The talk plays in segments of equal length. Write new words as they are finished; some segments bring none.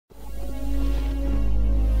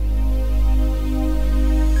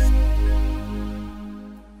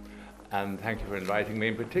and thank you for inviting me.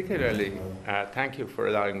 And particularly, thank you for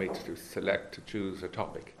allowing me to choose a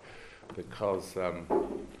topic, because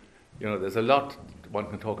there's a lot one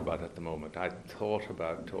can talk about at the moment. I thought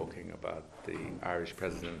about talking about the Irish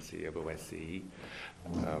presidency of OSCE.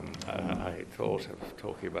 I thought of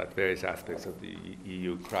talking about various aspects of the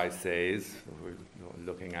EU crises we're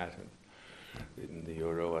looking at in the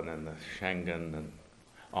euro and then the Schengen and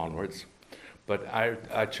onwards. But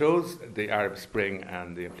I chose the Arab Spring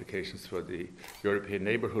and the implications for the European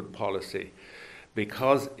Neighbourhood policy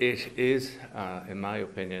because it is, in my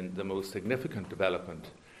opinion, the most significant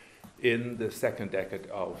development in the second decade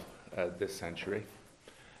of this century.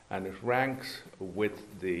 And it ranks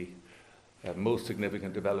with the most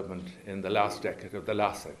significant development in the last decade of the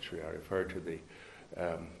last century. I refer to the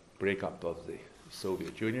breakup of the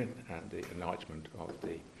Soviet Union and the enlargement of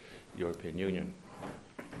the European Union.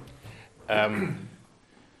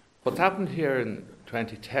 What's happened here in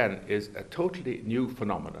 2010 is a totally new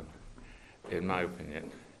phenomenon, in my opinion.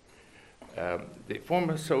 The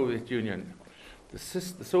former Soviet Union, the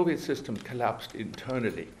Soviet system collapsed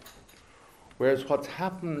internally, whereas what's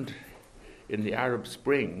happened in the Arab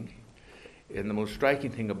Spring, and the most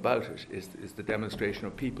striking thing about it, is the demonstration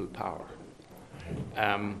of people power.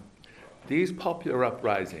 These popular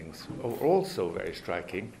uprisings are also very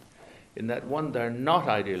striking in that, one, they're not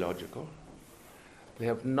ideological. They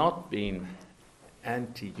have not been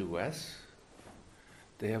anti-US.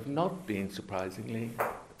 They have not been, surprisingly,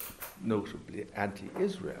 notably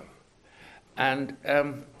anti-Israel. And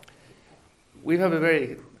we have a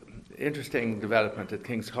very interesting development at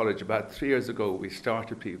King's College. About 3 years ago, we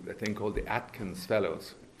started a thing called the Atkins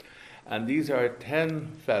Fellows. And these are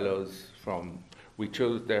 10 fellows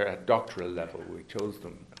they're at doctoral level. We chose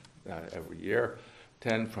them every year.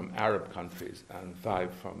 10 from Arab countries and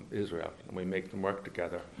 5 from Israel. And we make them work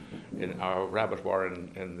together in our rabbit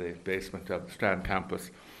warren in the basement of the Strand campus.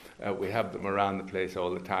 We have them around the place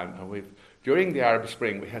all the time. And during the Arab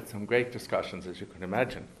Spring, we had some great discussions, as you can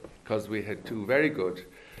imagine, because we had 2 very good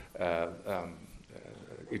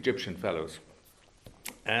Egyptian fellows.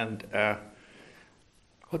 And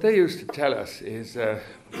what they used to tell us is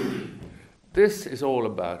this is all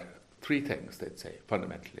about 3 things, they'd say,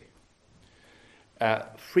 fundamentally.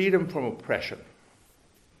 Freedom from oppression.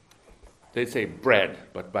 They'd say bread,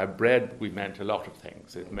 but by bread we meant a lot of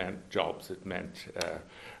things. It meant jobs, it meant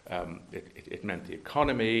the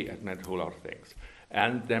economy, it meant a whole lot of things.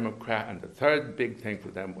 And the third big thing for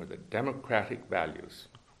them were the democratic values.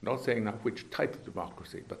 I'm not saying now which type of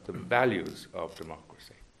democracy, but the values of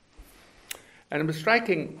democracy. And it was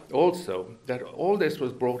striking also that all this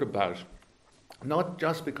was brought about not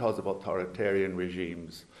just because of authoritarian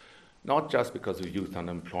regimes, not just because of youth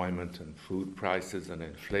unemployment and food prices and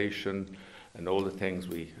inflation and all the things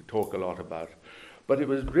we talk a lot about, but it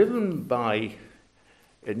was driven by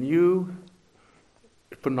a new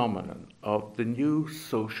phenomenon of the new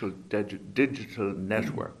social digital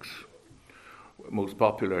networks. Most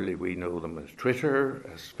popularly, we know them as Twitter,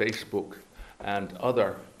 as Facebook, and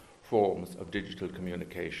other forms of digital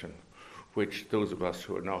communication, which those of us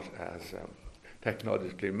who are not as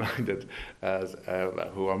technologically minded,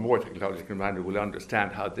 who are more technologically minded, will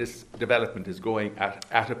understand how this development is going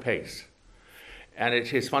at a pace. And it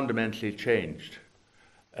has fundamentally changed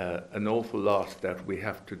an awful lot that we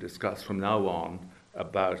have to discuss from now on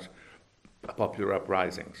about popular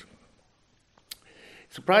uprisings.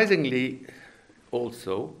 Surprisingly,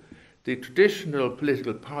 also, the traditional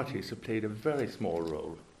political parties have played a very small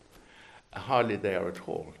role, hardly there at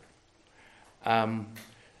all.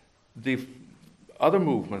 The other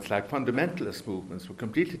movements, like fundamentalist movements, were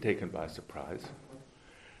completely taken by surprise.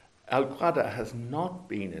 Al-Qaeda has not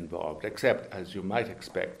been involved, except, as you might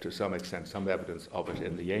expect, to some extent, some evidence of it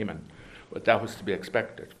in the Yemen, but that was to be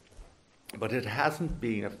expected. But it hasn't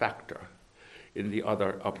been a factor in the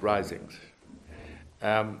other uprisings.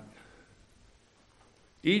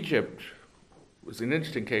 Egypt was an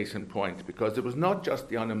interesting case in point because it was not just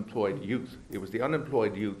the unemployed youth, it was the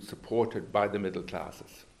unemployed youth supported by the middle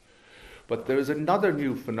classes. But there is another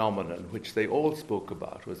new phenomenon which they all spoke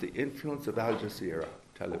about, was the influence of Al Jazeera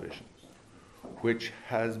television, which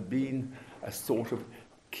has been a sort of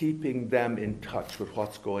keeping them in touch with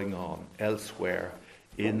what's going on elsewhere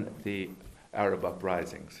in the Arab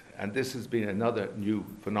uprisings. And this has been another new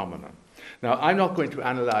phenomenon. Now, I'm not going to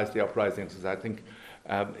analyze the uprisings, because I think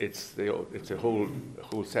it's a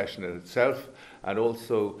whole session in itself, and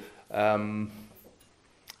also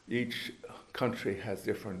each country has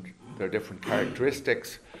their different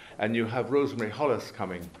characteristics, and you have Rosemary Hollis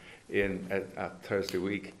coming in at Thursday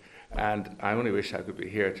week, and I only wish I could be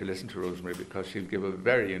here to listen to Rosemary, because she'll give a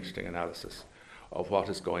very interesting analysis of what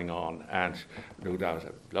is going on. And no doubt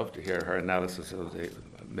I'd love to hear her analysis of the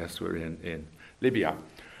mess we're in Libya.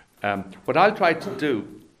 What I'll try to do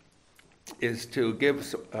is to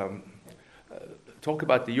give talk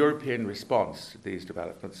about the European response to these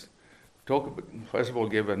developments. First of all,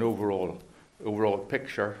 give an overall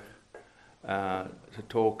picture, to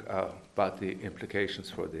talk about the implications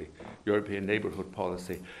for the European neighbourhood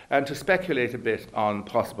policy, and to speculate a bit on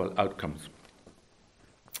possible outcomes.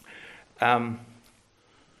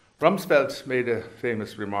 Rumsfeld made a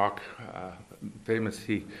famous remark.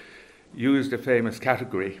 He used a famous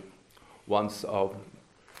category once of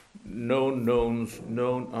known knowns,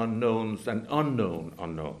 known unknowns, and unknown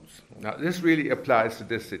unknowns. Now, this really applies to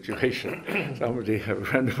this situation. A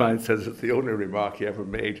friend of mine says it's the only remark he ever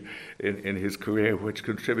made in his career which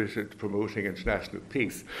contributed to promoting international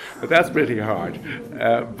peace. But that's pretty hard.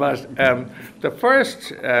 The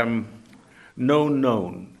first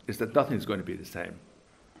known is that nothing's going to be the same.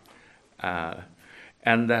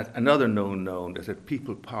 And that another known is that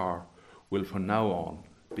people power will from now on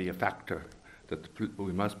be a factor that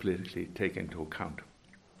we must politically take into account.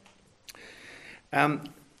 A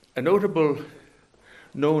notable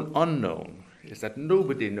known unknown is that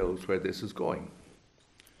nobody knows where this is going.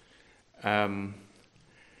 And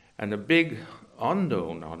a big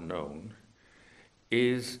unknown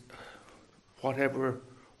is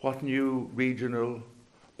what new regional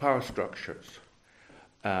power structures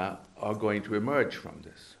are going to emerge from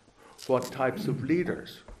this. What types of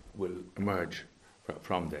leaders will emerge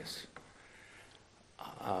from this?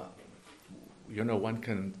 One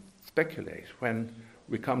can speculate when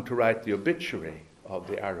we come to write the obituary of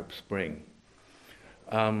the Arab Spring.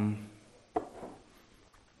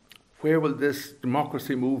 Where will this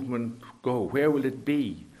democracy movement go? Where will it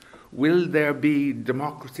be? Will there be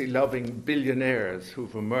democracy-loving billionaires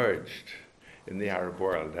who've emerged in the Arab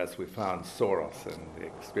world, as we found Soros in the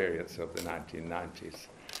experience of the 1990s,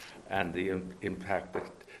 and the impact that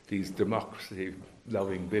these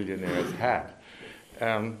democracy-loving billionaires had?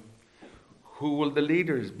 Who will the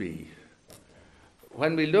leaders be?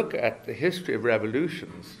 When we look at the history of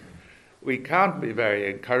revolutions, we can't be very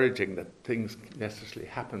encouraging that things necessarily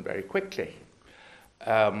happen very quickly.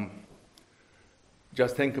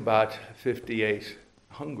 Just think about 58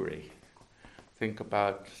 Hungary. Think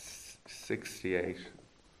about 68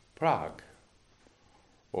 Prague.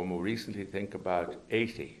 Or more recently, think about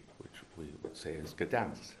 80, which we would say is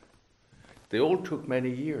Gdansk. They all took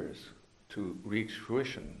many years to reach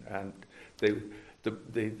fruition, and the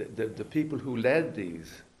people who led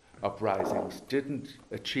these uprisings didn't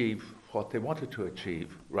achieve what they wanted to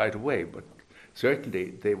achieve right away, but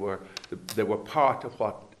certainly they were part of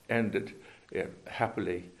what ended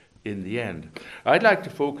happily in the end. I'd like to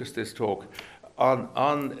focus this talk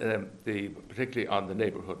particularly on the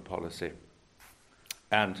neighbourhood policy.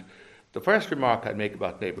 And the first remark I'd make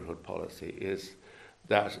about neighbourhood policy is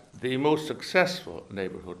that the most successful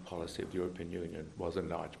neighbourhood policy of the European Union was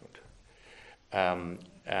enlargement.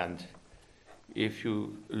 And if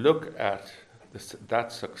you look at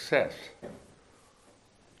that success,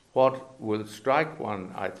 what will strike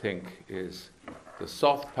one, I think, is the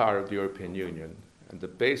soft power of the European Union, and the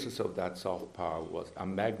basis of that soft power was a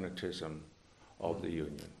magnetism of the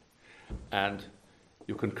Union. And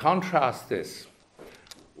you can contrast this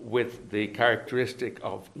with the characteristic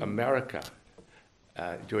of America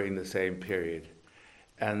during the same period.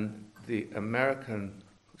 And the American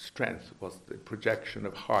strength was the projection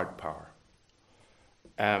of hard power.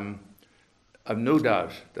 I've no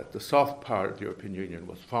doubt that the soft power of the European Union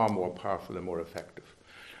was far more powerful and more effective.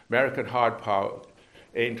 American hard power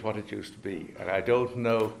ain't what it used to be. And I don't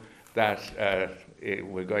know that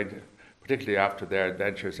we're going to, particularly after their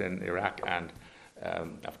adventures in Iraq and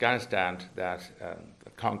Afghanistan, that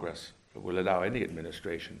Congress will allow any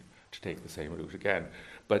administration to take the same route again.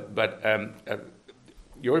 But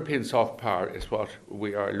European soft power is what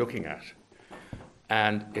we are looking at.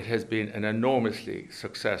 And it has been an enormously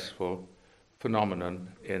successful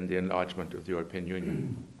phenomenon in the enlargement of the European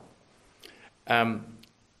Union. I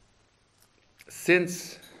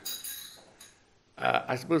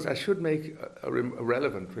suppose I should make a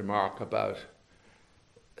relevant remark about,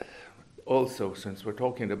 also, since we're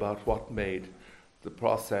talking about what made the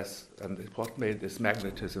process and what made this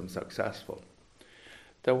magnetism successful.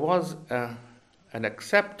 There was an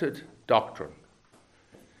accepted doctrine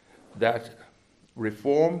that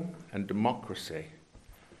reform and democracy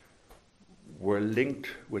were linked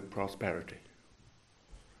with prosperity.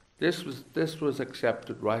 This was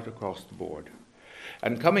accepted right across the board.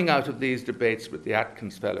 And coming out of these debates with the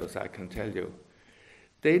Atkins Fellows, I can tell you,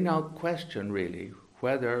 they now question really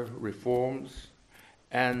whether reforms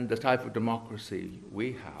and the type of democracy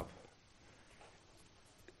we have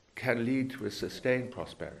can lead to a sustained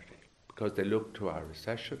prosperity, because they look to our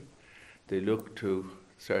recession, they look to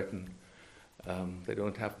certain, they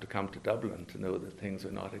don't have to come to Dublin to know that things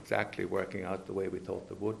are not exactly working out the way we thought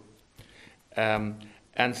they would.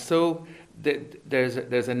 And so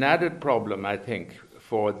there's an added problem, I think,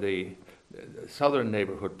 for the southern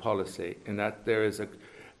neighbourhood policy, in that there is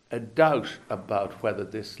a doubt about whether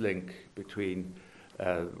this link between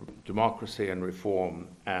democracy and reform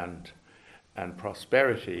and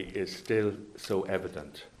prosperity is still so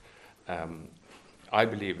evident. I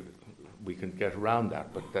believe we can get around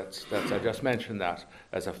that, but that's I just mentioned that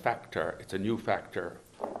as a factor. It's a new factor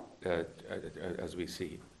as we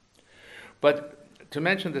see. But to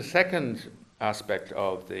mention the second aspect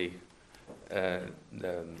of I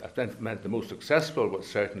meant the most successful was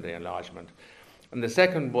certainly enlargement. And the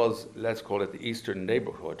second was, let's call it the Eastern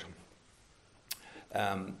Neighbourhood,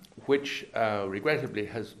 which regrettably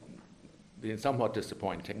has been somewhat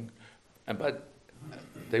disappointing. But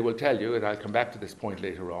they will tell you, and I'll come back to this point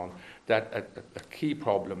later on, that a key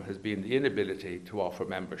problem has been the inability to offer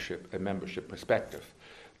a membership perspective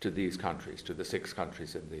to these countries, to the 6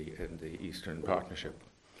 countries in the Eastern Partnership,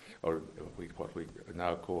 or what we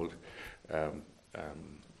now called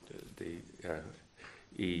the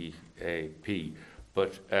EAP.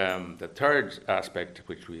 But the third aspect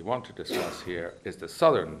which we want to discuss here is the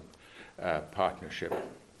Southern Partnership.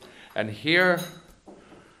 And here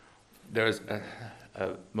there's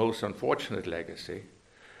a most unfortunate legacy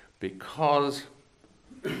because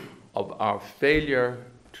of our failure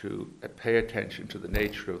to pay attention to the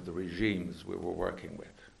nature of the regimes we were working with.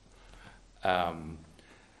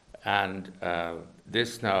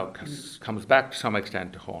 This now comes back to some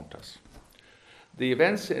extent to haunt us. The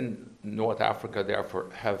events in North Africa, therefore,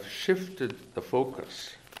 have shifted the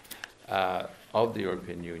focus of the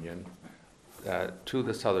European Union to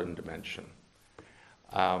the southern dimension.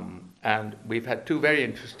 And we've had 2 very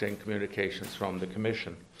interesting communications from the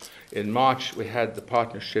Commission. In March, we had the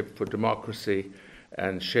Partnership for Democracy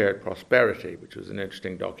and Shared Prosperity, which was an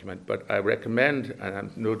interesting document. But I recommend, and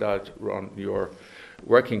I'm no doubt Ron, your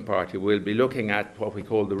working party will be looking at what we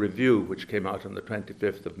call the review, which came out on the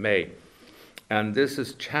 25th of May. And this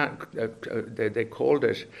is, they called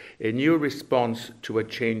it a new response to a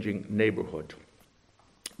changing neighbourhood.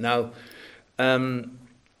 Now,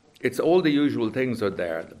 it's all the usual things are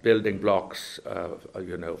there, the building blocks,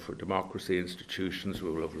 for democracy, institutions,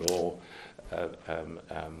 rule of law,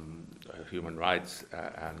 human rights,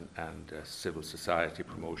 and civil society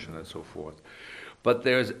promotion, and so forth. But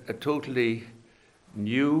there's a totally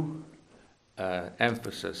new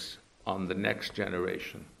emphasis on the next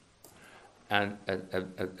generation, and a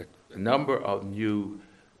number of new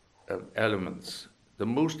elements. The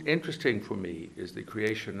most interesting for me is the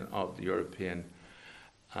creation of the European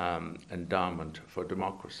Endowment for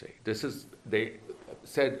Democracy. They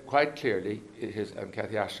said quite clearly, and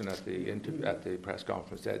Cathy Ashton at the press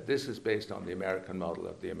conference said, this is based on the American model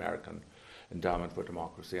of the American Endowment for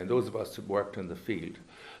Democracy. And those of us who worked in the field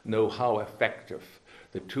know how effective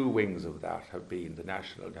the 2 wings of that have been, the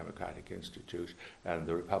National Democratic Institute and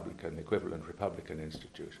the equivalent Republican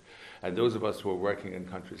Institute. And those of us who are working in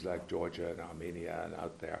countries like Georgia and Armenia and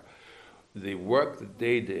out there, the work that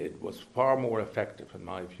they did was far more effective, in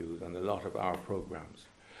my view, than a lot of our programs,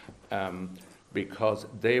 because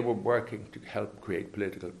they were working to help create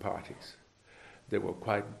political parties. They were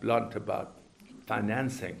quite blunt about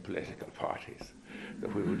financing political parties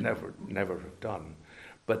that we would never have done.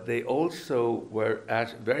 But they also were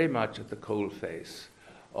very much at the coalface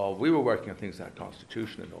of, we were working on things like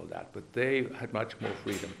constitution and all that, but they had much more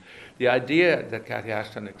freedom. The idea that Cathy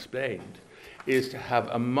Ashton explained is to have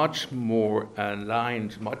a much more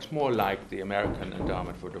aligned, much more like the American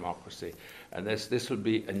Endowment for Democracy. And this will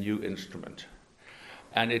be a new instrument.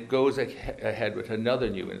 And it goes ahead with another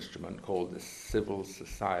new instrument called the Civil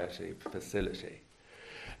Society Facility.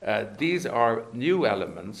 These are new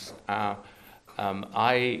elements. I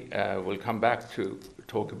will come back to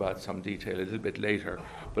talk about some detail a little bit later,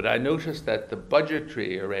 but I noticed that the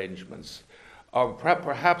budgetary arrangements are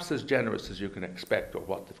perhaps as generous as you can expect of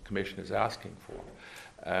what the Commission is asking for.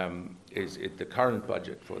 The current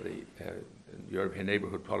budget for the European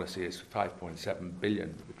Neighbourhood Policy is 5.7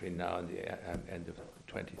 billion between now and the end of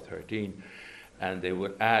 2013, and they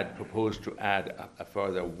would propose to add a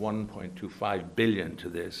further 1.25 billion to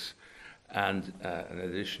this, and an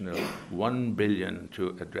additional 1 billion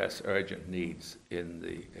to address urgent needs in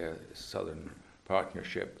the Southern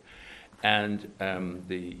Partnership. And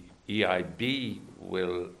the EIB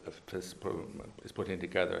is putting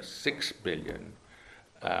together 6 billion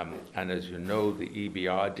And as you know, the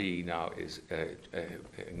EBRD now is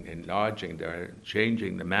enlarging, they're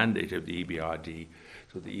changing the mandate of the EBRD,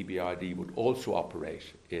 so the EBRD would also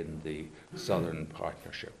operate in the Southern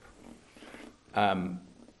Partnership.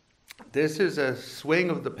 This is a swing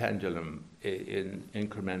of the pendulum in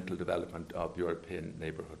incremental development of European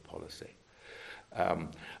neighbourhood policy.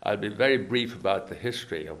 I'll be very brief about the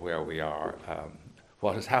history of where we are.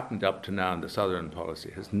 What has happened up to now in the Southern policy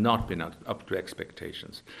has not been up to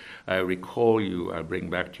expectations. I recall you, I'll bring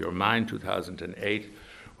back to your mind 2008,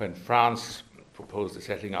 when France proposed the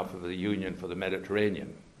setting up of the Union for the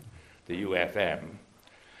Mediterranean, the UFM.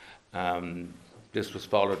 This was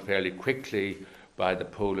followed fairly quickly by the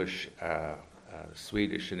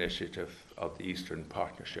Polish-Swedish initiative of the Eastern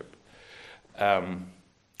Partnership.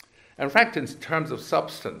 In fact, in terms of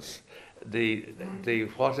substance,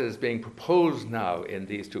 what is being proposed now in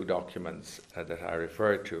these two documents that I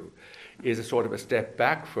refer to is a sort of a step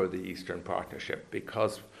back for the Eastern Partnership,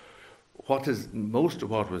 because most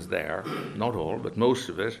of what was there, not all, but most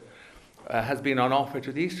of it, has been on offer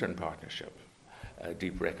to the Eastern Partnership.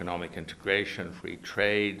 Deeper economic integration, free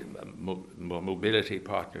trade, mobility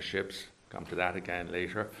partnerships, come to that again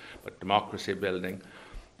later, but democracy building.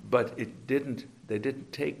 But they didn't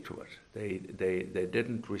take to it. They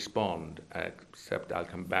didn't respond, except I'll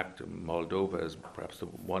come back to Moldova as perhaps the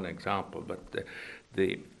one example. But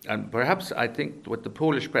and perhaps I think with the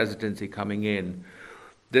Polish presidency coming in,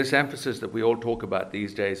 this emphasis that we all talk about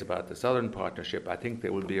these days about the Southern Partnership, I think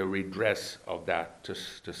there will be a redress of that to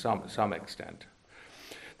some extent.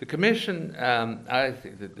 The Commission, I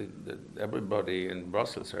think that everybody in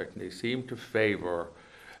Brussels certainly seemed to favour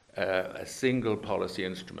a single policy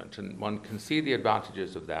instrument, and one can see the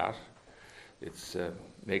advantages of that. It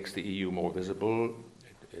makes the EU more visible.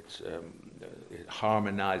 It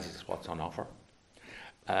harmonises what's on offer.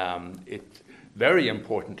 Very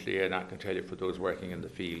importantly, and I can tell you for those working in the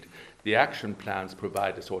field, the action plans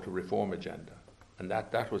provide a sort of reform agenda, and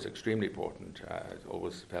that was extremely important. I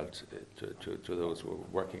always felt to those who were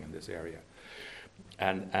working in this area,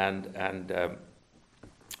 and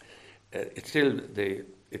it's still the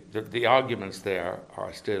arguments there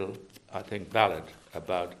are still, I think, valid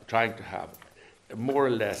about trying to have a more or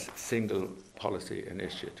less single policy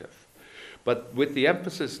initiative. But with the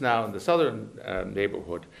emphasis now in the Southern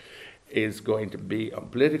neighbourhood is going to be on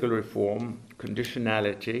political reform,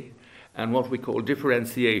 conditionality, and what we call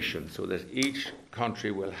differentiation, so that each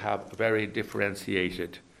country will have a very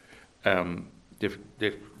differentiated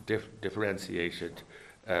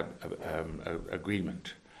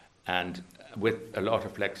agreement, and with a lot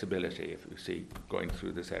of flexibility, if you see, going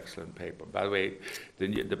through this excellent paper. By the way,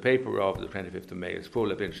 the paper of the 25th of May is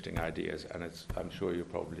full of interesting ideas, and I'm sure you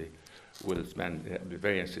probably will be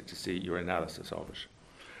very interested to see your analysis of it.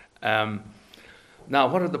 Now,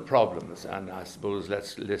 what are the problems? And I suppose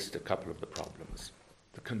let's list a couple of the problems.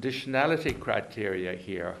 The conditionality criteria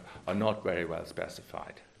here are not very well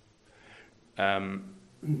specified. I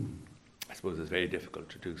suppose it's very difficult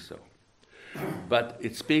to do so. But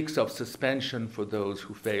it speaks of suspension for those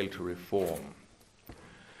who fail to reform.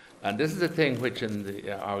 And this is a thing which in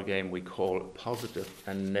our game we call positive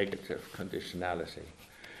and negative conditionality.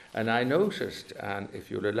 And I noticed, and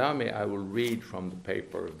if you'll allow me, I will read from the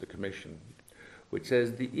paper of the Commission, which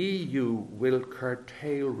says the EU will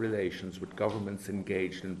curtail relations with governments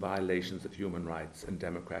engaged in violations of human rights and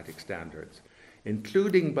democratic standards,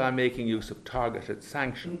 including by making use of targeted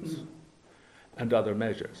sanctions and other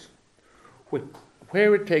measures.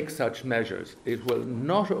 Where it takes such measures, it will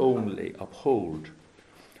not only uphold,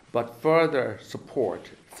 but further support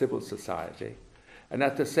civil society, and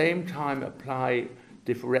at the same time apply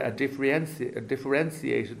a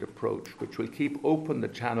differentiated approach which will keep open the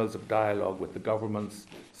channels of dialogue with the governments,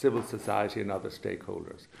 civil society, and other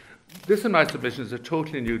stakeholders. This, in my submission, is a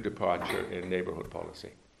totally new departure in neighbourhood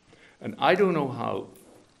policy. And I don't know how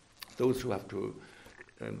those who have to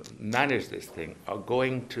manage this thing are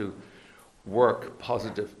going to work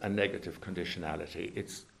positive and negative conditionality.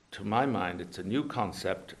 To my mind, it's a new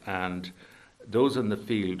concept, and those in the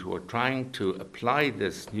field who are trying to apply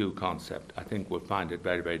this new concept, I think, will find it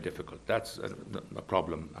very, very difficult. That's a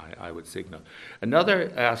problem I would signal.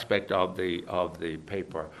 Another aspect of the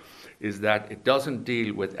paper is that it doesn't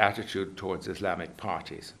deal with attitude towards Islamic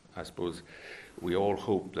parties. I suppose we all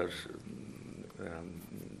hope that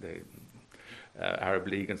the Arab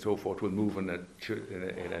League and so forth will move in a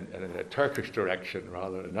Turkish direction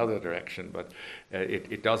rather than another direction, but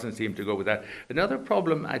it doesn't seem to go with that. Another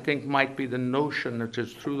problem, I think, might be the notion, which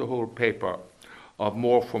is through the whole paper, of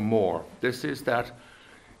more for more. This is that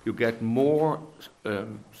you get more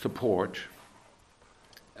support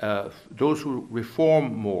those who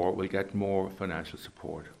reform more will get more financial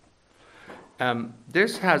support.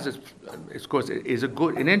 This has, of course, it is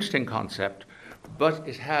an interesting concept, but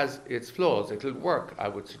it has its flaws. It'll work, I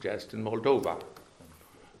would suggest, in Moldova,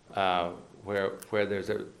 where there's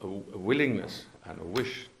a willingness and a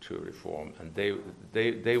wish to reform, and it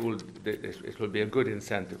will be a good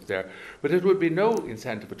incentive there. But it would be no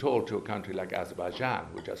incentive at all to a country like Azerbaijan,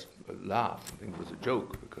 who just laugh and think it was a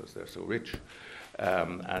joke because they're so rich,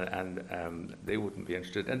 and they wouldn't be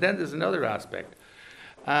interested. And then there's another aspect,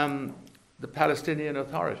 the Palestinian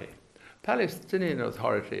Authority. Palestinian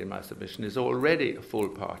Authority, in my submission, is already a full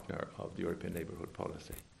partner of the European Neighbourhood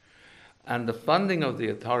policy. And the funding of the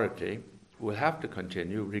authority will have to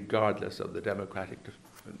continue regardless of the democratic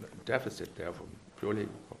deficit there purely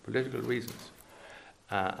for political reasons.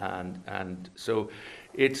 And so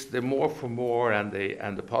it's the more for more and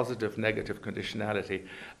the positive negative conditionality.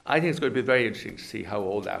 I think it's going to be very interesting to see how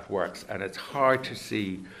all that works. And it's hard to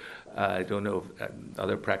see, I don't know if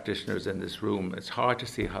other practitioners in this room, it's hard to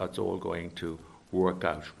see how it's all going to work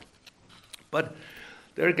out. But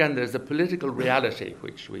there again, there's a political reality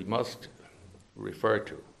which we must refer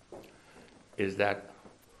to, is that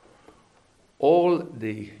all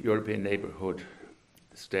the European Neighbourhood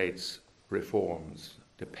states' reforms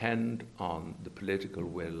depend on the political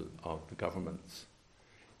will of the governments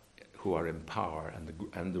who are in power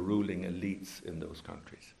and the ruling elites in those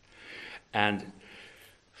countries. And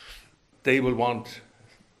they will want,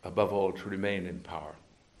 above all, to remain in power.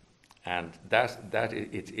 And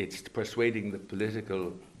it's persuading the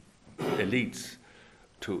political elites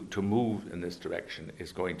to move in this direction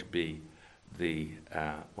is going to be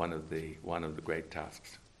one of the great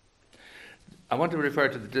tasks. I want to refer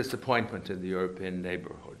to the disappointment in the European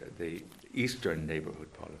neighbourhood, the Eastern neighbourhood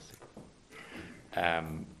policy.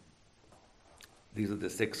 These are the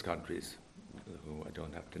 6 countries who I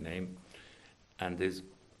don't have to name, and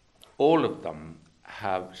all of them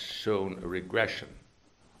have shown a regression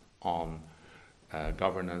on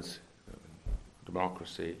governance,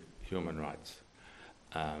 democracy, human rights,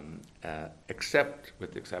 except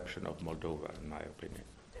with the exception of Moldova, in my opinion.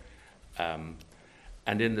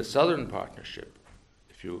 And in the Southern Partnership,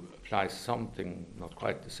 if you apply something, not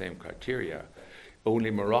quite the same criteria, only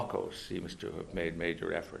Morocco seems to have made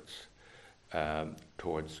major efforts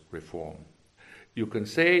towards reform. You can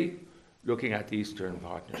say, looking at the Eastern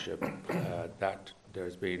Partnership, that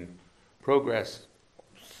there's been progress,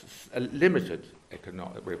 limited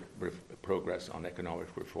progress on economic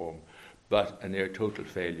reform, but a near total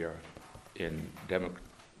failure in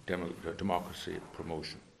democracy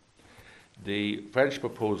promotion. The French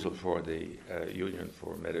proposal for the Union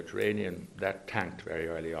for Mediterranean, that tanked very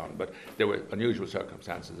early on, but there were unusual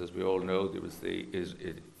circumstances. As we all know, there was the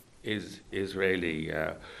Israeli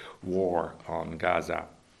war on Gaza.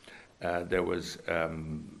 There was a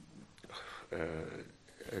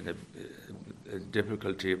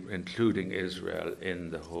difficulty of including Israel in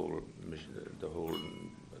the whole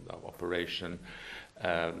operation.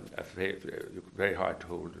 Very hard to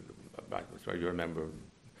hold. You remember,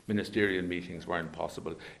 ministerial meetings weren't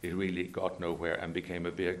possible. It really got nowhere and became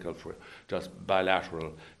a vehicle for just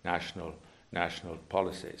bilateral national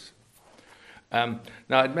policies. Now,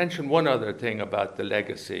 I'd mention one other thing about the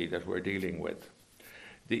legacy that we're dealing with.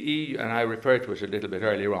 The EU, and I referred to it a little bit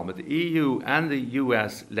earlier on, but the EU and the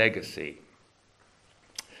US legacy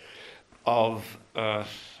of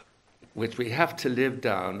which we have to live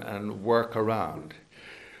down and work around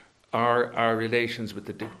are our relations with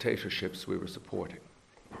the dictatorships we were supporting.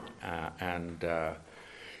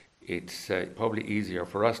 It's probably easier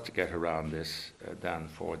for us to get around this than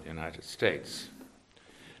for the United States.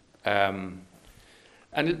 And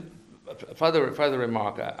further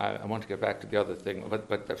remark, I want to get back to the other thing,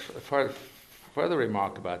 but the further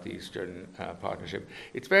remark about the Eastern Partnership,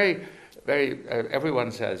 it's very, very,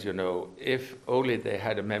 everyone says, if only they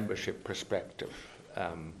had a membership perspective,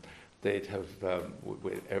 they'd have,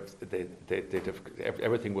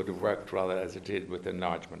 everything would have worked rather as it did with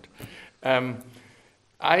enlargement.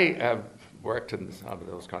 I have worked in some of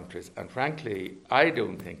those countries, and frankly, I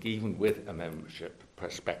don't think, even with a membership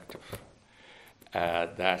perspective,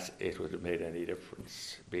 that it would have made any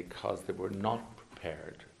difference, because they were not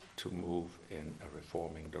prepared to move in a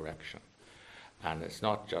reforming direction. And it's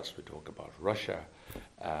not just we talk about Russia,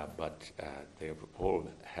 but they've all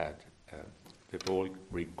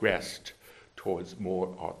regressed towards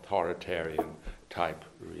more authoritarian type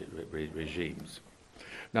regimes.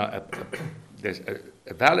 Now, there's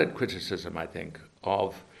a valid criticism, I think,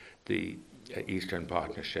 of the Eastern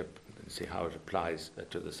Partnership, and see how it applies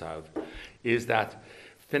to the South, is that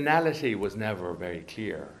finality was never very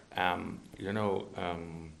clear you know,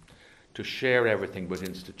 to share everything with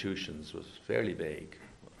institutions was fairly vague.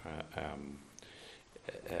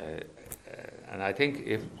 And I think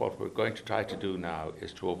if what we're going to try to do now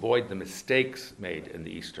is to avoid the mistakes made in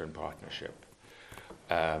the Eastern Partnership,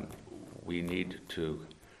 we need to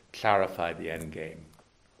clarify the end game.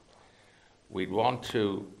 We'd want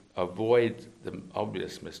to avoid the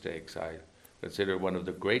obvious mistakes. I consider one of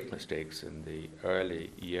the great mistakes in the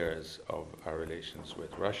early years of our relations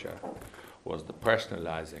with Russia was the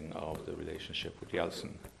personalizing of the relationship with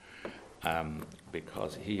Yeltsin,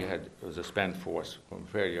 because he was a spent force from a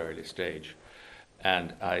very early stage.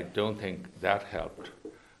 And I don't think that helped,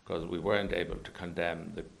 because we weren't able to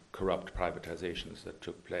condemn the corrupt privatizations that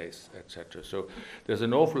took place, etc. So there's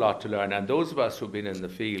an awful lot to learn, and those of us who've been in the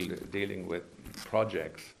field dealing with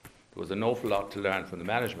projects, there was an awful lot to learn from the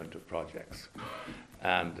management of projects.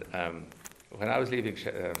 And when I was leaving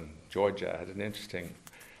Georgia, I had an interesting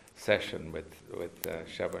session with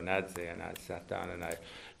Shevardnadze, and I sat down and I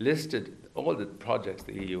listed all the projects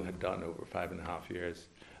the EU had done over 5.5 years.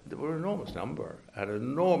 There were an enormous number, and an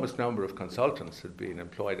enormous number of consultants had been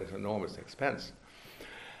employed at enormous expense.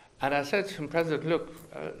 And I said to him, President, look,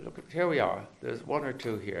 here we are. There's 1 or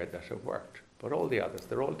 2 here that have worked, but all the others,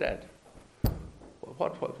 they're all dead.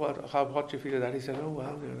 What do you feel of that? He said, oh,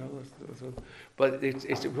 well, you know. But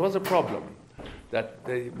it was a problem that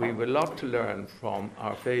we have a lot to learn from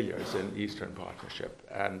our failures in the Eastern Partnership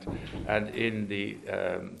and in the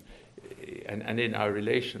and in our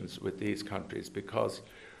relations with these countries, because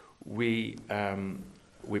we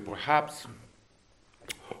perhaps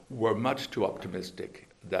were much too optimistic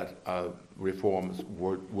that reforms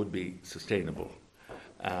would be sustainable,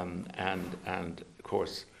 and of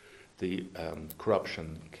course the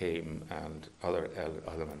corruption came and other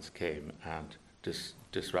elements came and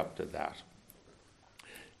disrupted that.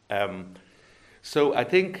 So I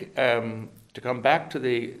think to come back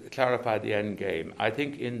to clarify the end game, I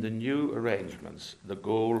think in the new arrangements the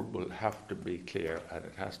goal will have to be clear, and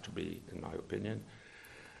it has to be, in my opinion,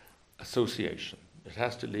 association. It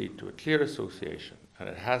has to lead to a clear association, and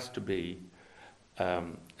it has to be a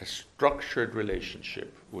structured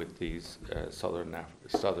relationship with these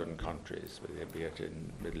southern countries, be it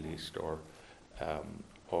in Middle East or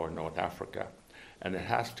North Africa, and it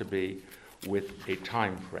has to be with a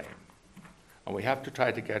time frame. And we have to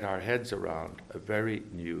try to get our heads around a very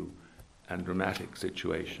new and dramatic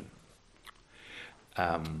situation.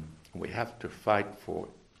 We have to fight for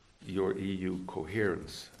your EU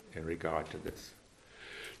coherence in regard to this.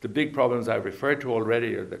 The big problems I've referred to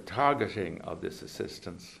already are the targeting of this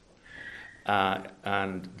assistance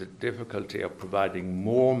and the difficulty of providing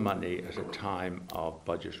more money at a time of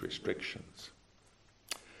budget restrictions.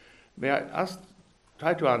 May I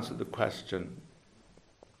try to answer the question,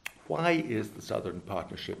 why is the Southern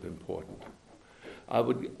Partnership important? I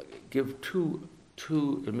would give two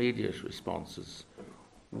immediate responses.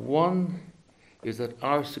 One is that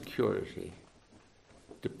our security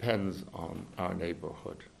depends on our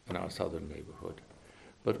neighbourhood and our southern neighbourhood,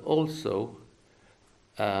 but also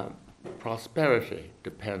prosperity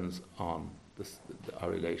depends on our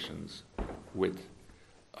relations with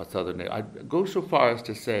our southern neighbour. I'd go so far as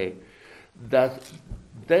to say that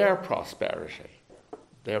their prosperity,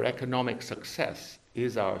 their economic success,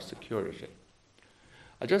 is our security.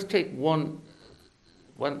 I'll just take one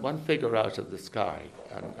figure out of the sky,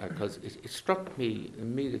 because it struck me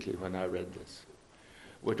immediately when I read this.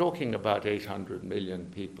 We're talking about 800 million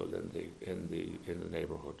people in the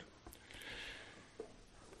neighbourhood.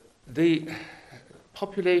 The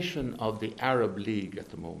population of the Arab League at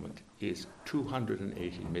the moment is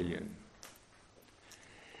 280 million.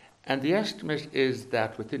 And the estimate is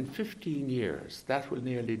that within 15 years, that will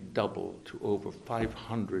nearly double to over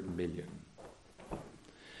 500 million.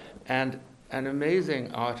 And an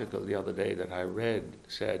amazing article the other day that I read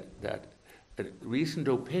said that recent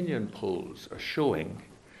opinion polls are showing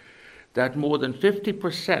that more than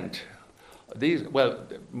 50%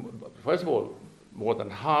 first of all, more than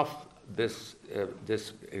half this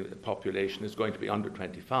population is going to be under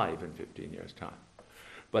 25 in 15 years' time,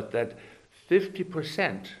 but that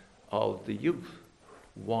 50% of the youth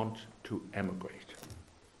want to emigrate.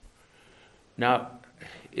 Now,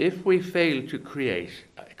 if we fail to create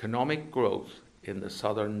economic growth in the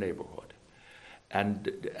southern neighbourhood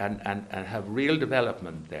and have real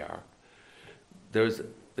development there, there's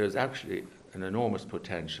actually an enormous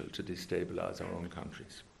potential to destabilize our own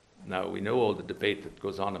countries. Now, we know all the debate that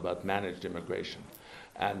goes on about managed immigration,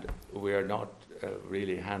 and we're not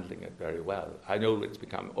really handling it very well. I know it's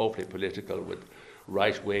become awfully political with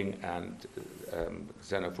right-wing and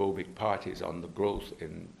xenophobic parties on the growth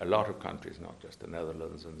in a lot of countries, not just the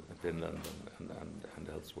Netherlands and Finland and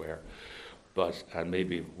elsewhere, and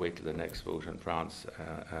maybe wait till the next vote in France.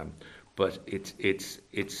 But it's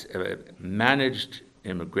managed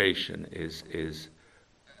immigration is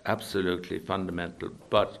absolutely fundamental,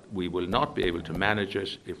 but we will not be able to manage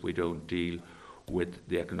it if we don't deal with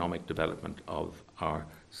the economic development of our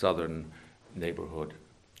southern neighbourhood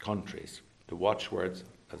countries. The watchwords,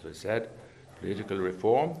 as I said, political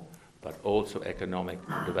reform, but also economic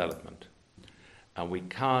development. And we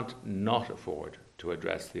can't not afford to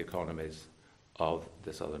address the economies of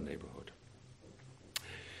the southern neighbourhood.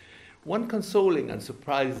 One consoling and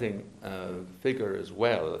surprising figure as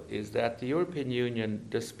well is that the European Union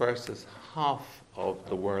disperses half of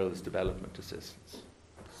the world's development assistance.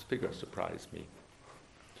 This figure surprised me.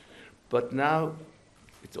 But now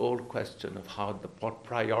it's all a question of what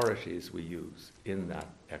priorities we use in that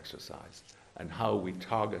exercise and how we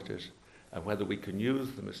target it and whether we can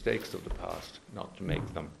use the mistakes of the past not to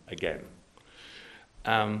make them again.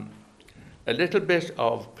 A little bit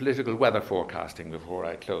of political weather forecasting before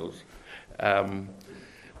I close.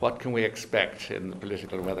 What can we expect in the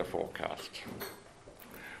political weather forecast?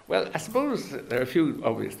 Well, I suppose there are a few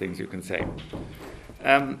obvious things you can say.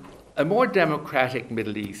 A more democratic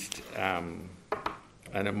Middle East and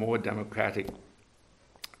a more democratic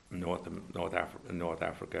North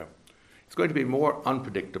Africa. It's going to be more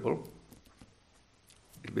unpredictable.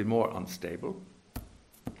 It'll be more unstable.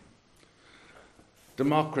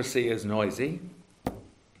 Democracy is noisy,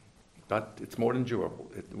 but it's more endurable.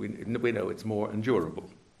 We know it's more endurable.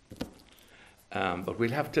 But we'll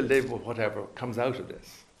have to live with whatever comes out of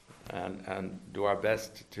this and do our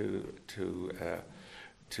best to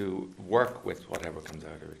work with whatever comes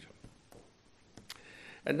out of it.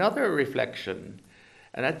 Another reflection,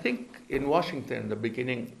 and I think in Washington they're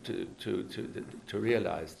beginning to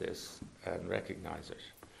realize this and recognize it.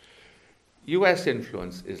 US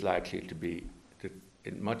influence is likely to be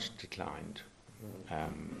much declined.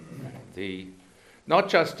 Not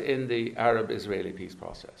just in the Arab-Israeli peace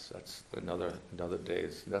process, that's another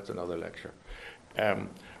lecture,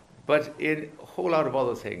 but in a whole lot of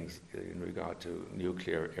other things in regard to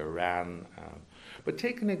nuclear, Iran. But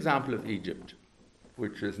take an example of Egypt,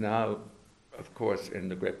 which is now, of course, in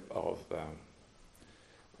the grip of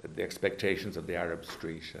the expectations of the Arab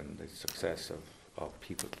street and the success of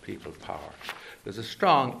people power. There's a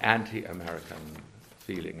strong anti-American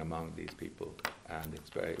feeling among these people, and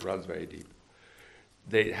it runs very deep.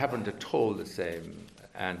 They haven't at all the same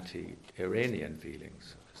anti-Iranian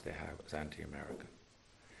feelings as they have as anti-American.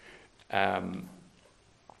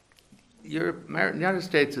 The United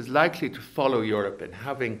States is likely to follow Europe in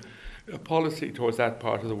having a policy towards that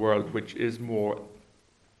part of the world which is more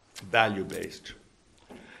value-based.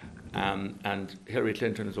 And Hillary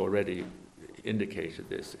Clinton has already indicated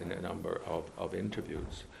this in a number of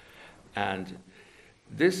interviews. And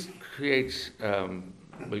this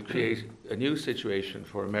will create a new situation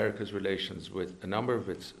for America's relations with a number of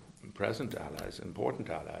its present allies, important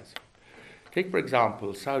allies. Take, for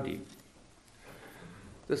example, Saudi.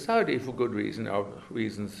 The Saudi, for good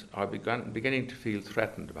reasons, are beginning to feel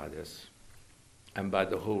threatened by this and by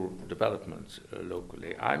the whole development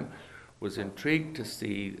locally. I was intrigued to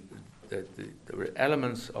see that there were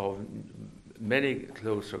elements of many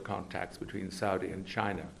closer contacts between Saudi and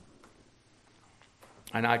China.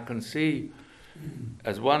 And I can see,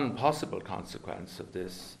 as one possible consequence of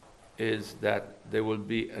this, is that there will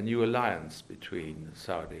be a new alliance between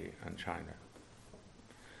Saudi and China.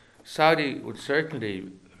 Saudi would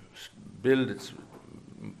certainly build its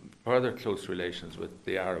further close relations with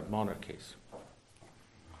the Arab monarchies.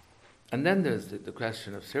 And then there's the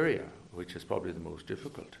question of Syria, which is probably the most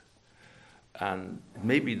difficult, and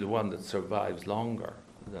maybe the one that survives longer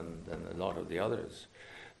than a lot of the others,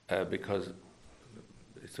 because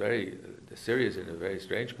Syria is in a very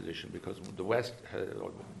strange position because the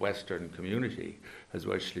Western community has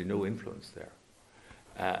virtually no influence there.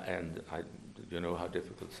 And you know how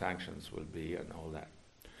difficult sanctions will be and all that.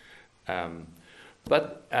 And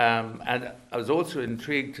I was also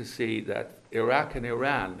intrigued to see that Iraq and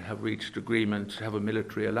Iran have reached agreement to have a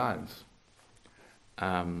military alliance.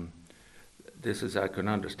 I can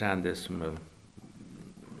understand this from a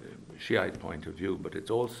Shiite point of view, but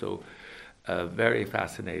it's also a very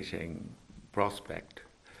fascinating prospect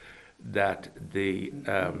that the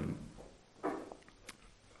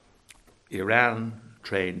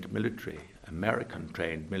Iran-trained military,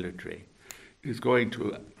 American-trained military, is going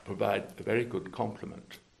to provide a very good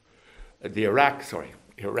complement.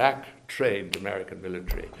 Iraq-trained American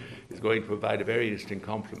military is going to provide a very interesting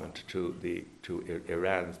complement to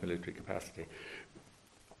Iran's military capacity.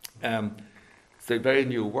 It's a very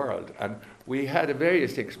new world, and we had a very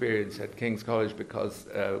interesting experience at King's College because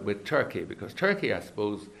with Turkey, because Turkey, I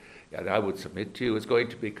suppose, and I would submit to you, is going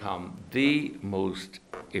to become the most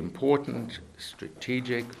important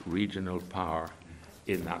strategic regional power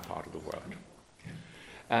in that part of the world.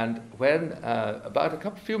 And when,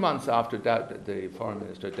 about few months after the foreign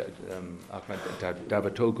minister, Ahmed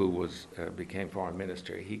Davutoglu became foreign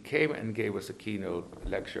minister, he came and gave us a keynote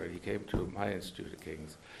lecture. He came to my Institute of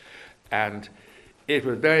Kings. And it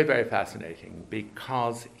was very, very fascinating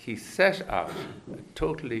because he set out a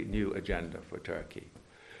totally new agenda for Turkey.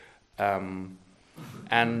 And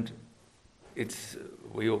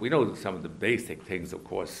we know some of the basic things, of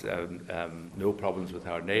course, no problems with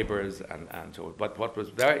our neighbors and so on. But what was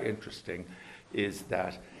very interesting is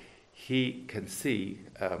that he can see,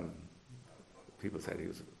 people said he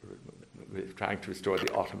was trying to restore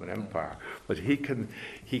the Ottoman Empire, but he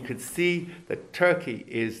could see that Turkey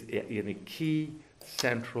is in a key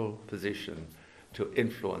central position to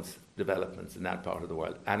influence developments in that part of the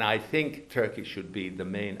world. And I think Turkey should be the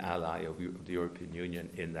main ally of the European Union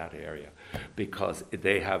in that area, because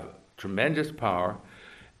they have tremendous power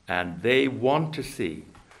and they want to see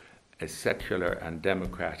a secular and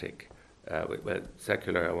democratic,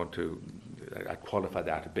 secular, I qualify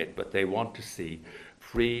that a bit, but they want to see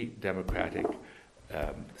free democratic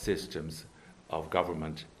systems of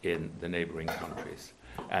government in the neighboring countries.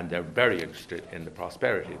 And they're very interested in the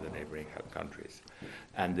prosperity of the neighboring countries.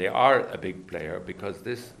 And they are a big player because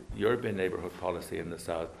this European neighborhood policy in the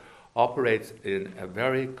south operates in a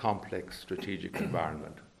very complex strategic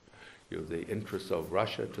environment. You have the interests of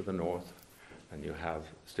Russia to the north, and you have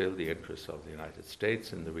still the interests of the United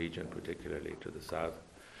States in the region, particularly to the south.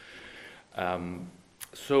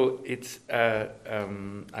 So it's,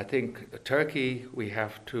 I think, Turkey we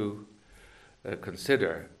have to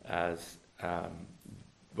consider as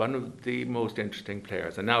one of the most interesting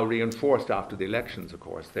players, and now reinforced after the elections, of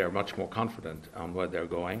course. They're much more confident on where they're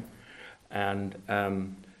going, and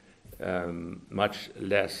much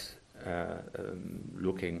less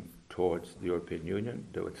looking towards the European Union,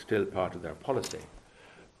 though it's still part of their policy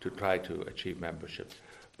to try to achieve membership.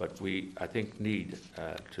 But we, I think, need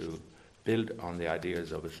to build on the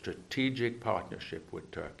ideas of a strategic partnership with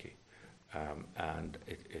Turkey, and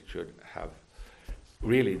it should have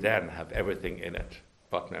really then have everything in it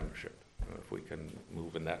but membership, if we can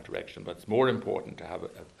move in that direction. But it's more important to have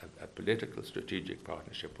a political strategic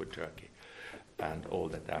partnership with Turkey and all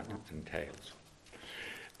that entails.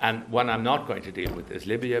 And one I'm not going to deal with is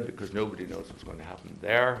Libya, because nobody knows what's going to happen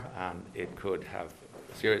there, and it could have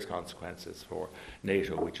serious consequences for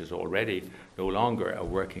NATO, which is already no longer a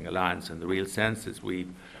working alliance in the real sense.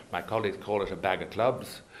 My colleagues call it a bag of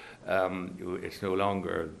clubs. It's no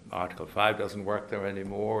longer, Article 5 doesn't work there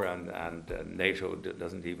anymore, and NATO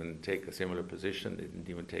doesn't even take a similar position. It didn't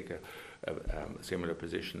even take a similar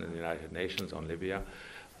position in the United Nations on Libya.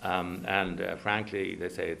 Frankly, they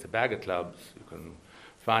say it's a bag of clubs. You can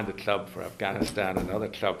find a club for Afghanistan, another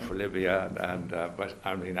club for Libya, but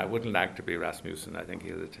I mean, I wouldn't like to be Rasmussen. I think he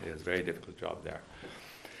has a very difficult job there.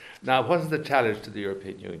 Now, what is the challenge to the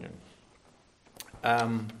European Union?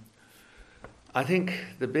 I think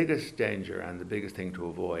the biggest danger and the biggest thing to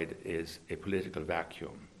avoid is a political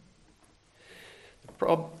vacuum.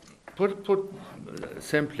 Put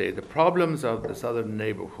simply, the problems of the southern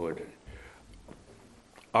neighborhood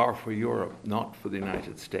are for Europe, not for the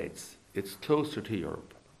United States. It's closer to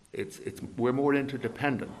Europe. We're more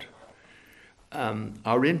interdependent.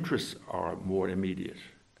 Our interests are more immediate.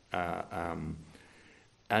 And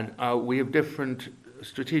we have different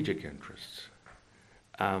strategic interests.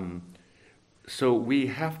 So we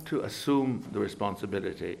have to assume the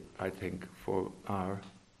responsibility, I think, for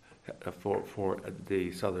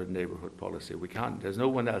the southern neighborhood policy. We can't. There's no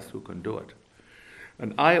one else who can do it.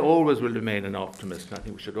 And I always will remain an optimist, and I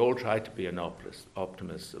think we should all try to be an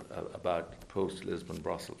optimist about post-Lisbon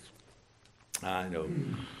Brussels. I know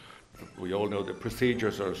we all know the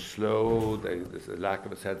procedures are slow. There's a lack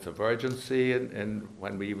of a sense of urgency, and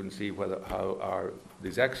when we even see how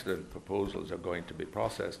these excellent proposals are going to be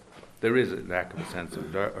processed, there is a lack of a sense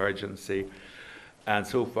of urgency. And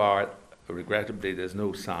so far, regrettably, there's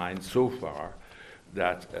no sign so far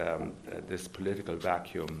that this political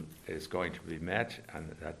vacuum is going to be met and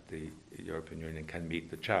that the European Union can meet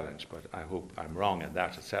the challenge. But I hope I'm wrong in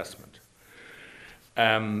that assessment.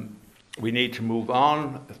 We need to move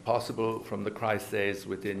on, if possible, from the crises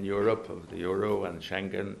within Europe of the euro and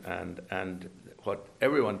Schengen, and what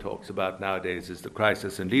everyone talks about nowadays is the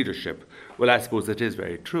crisis in leadership. Well, I suppose it is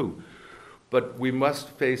very true. But we must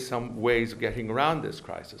face some ways of getting around this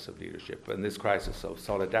crisis of leadership and this crisis of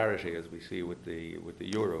solidarity, as we see with the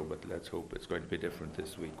euro. But let's hope it's going to be different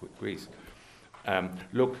this week with Greece.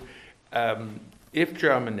 If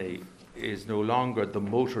Germany is no longer the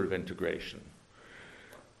motor of integration,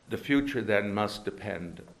 the future then must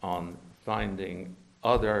depend on finding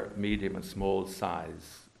other medium and small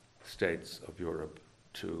size states of Europe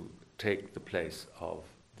to take the place of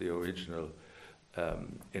the original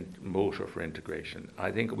motor for integration.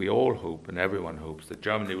 I think we all hope, and everyone hopes, that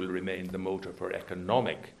Germany will remain the motor for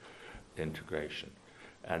economic integration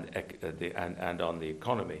and on the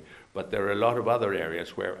economy. But there are a lot of other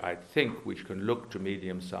areas where I think we can look to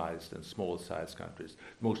medium-sized and small-sized countries.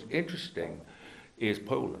 Most interesting is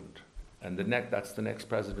Poland, and that's the next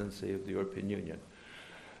presidency of the European Union.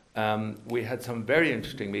 We had some very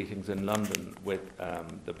interesting meetings in London with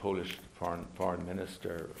the Polish foreign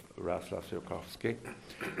minister, Jarosław Sikorski,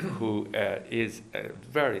 who is a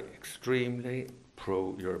very extremely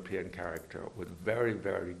pro-European character with very,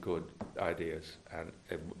 very good ideas. And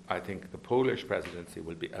I think the Polish presidency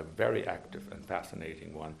will be a very active and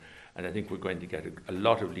fascinating one. And I think we're going to get a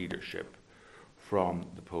lot of leadership from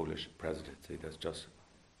the Polish presidency that's just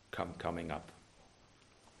coming up.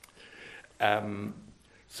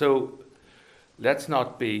 So let's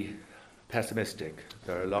not be pessimistic.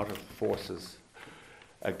 There are a lot of forces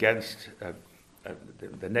against,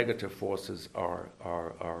 the negative forces are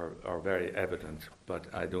very evident, but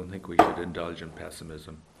I don't think we should indulge in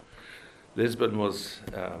pessimism. Lisbon was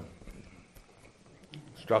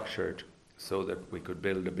structured so that we could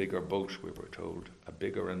build a bigger boat, we were told, a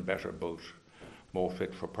bigger and better boat, more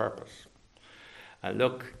fit for purpose. And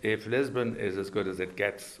look, if Lisbon is as good as it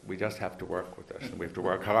gets, we just have to work with it, and we have to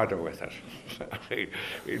work harder with it.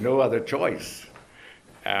 We have no other choice.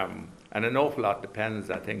 And an awful lot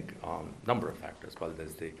depends, I think, on a number of factors. Well,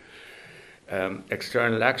 there's the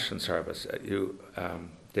External Action Service.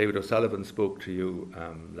 David O'Sullivan spoke to you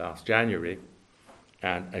last January,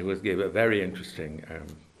 and he gave a very interesting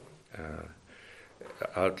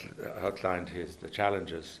outlined the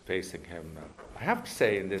challenges facing him. I have to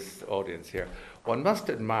say in this audience here, one must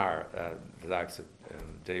admire the likes of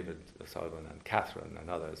David O'Sullivan and Catherine and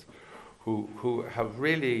others who have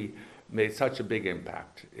really made such a big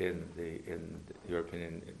impact in the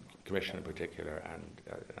European Commission in particular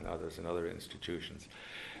and others in other institutions.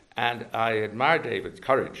 And I admire David's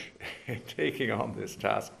courage in taking on this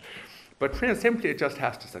task. But simply it just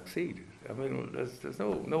has to succeed. I mean, there's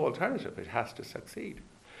no alternative. It has to succeed.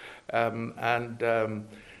 I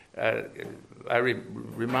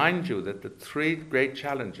remind you that the three great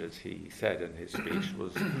challenges he said in his speech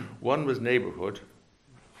was, one was neighbourhood,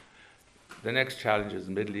 the next challenge is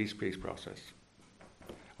the Middle East peace process,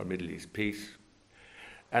 or Middle East peace,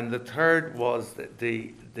 and the third was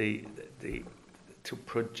to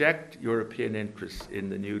project European interests in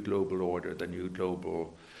the new global order, the new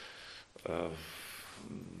global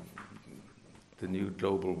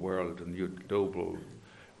world, the new global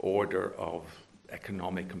order of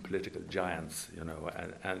economic and political giants,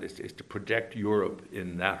 and it's to project Europe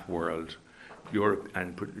in that world, Europe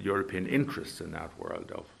and European interests in that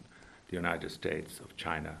world of the United States, of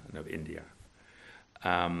China, and of India.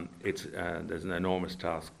 There's an enormous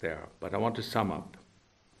task there, but I want to sum up.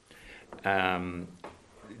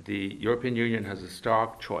 The European Union has a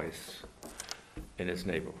stark choice in its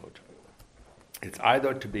neighbourhood. It's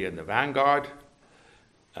either to be in the vanguard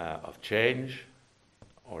of change,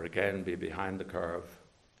 or again be behind the curve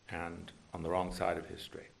and on the wrong side of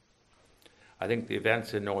history. I think the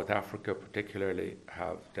events in North Africa particularly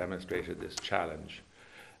have demonstrated this challenge,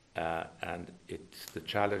 and it's the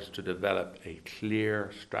challenge to develop a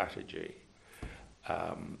clear strategy.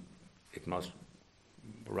 It must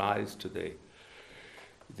rise to the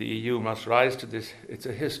EU must rise to this. It's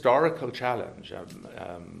a historical challenge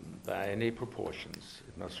by any proportions.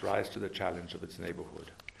 It must rise to the challenge of its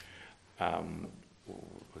neighbourhood.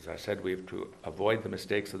 As I said, we have to avoid the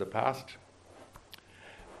mistakes of the past,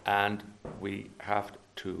 and we have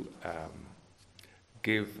to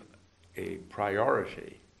give a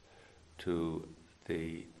priority to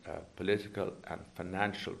the political and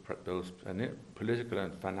financial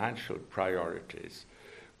priorities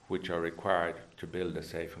which are required to build a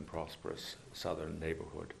safe and prosperous southern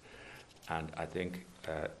neighbourhood. And I think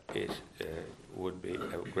it would be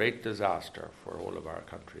a great disaster for all of our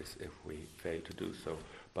countries if we fail to do so.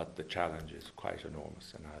 But the challenge is quite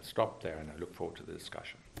enormous. And I'll stop there and I look forward to the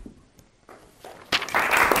discussion.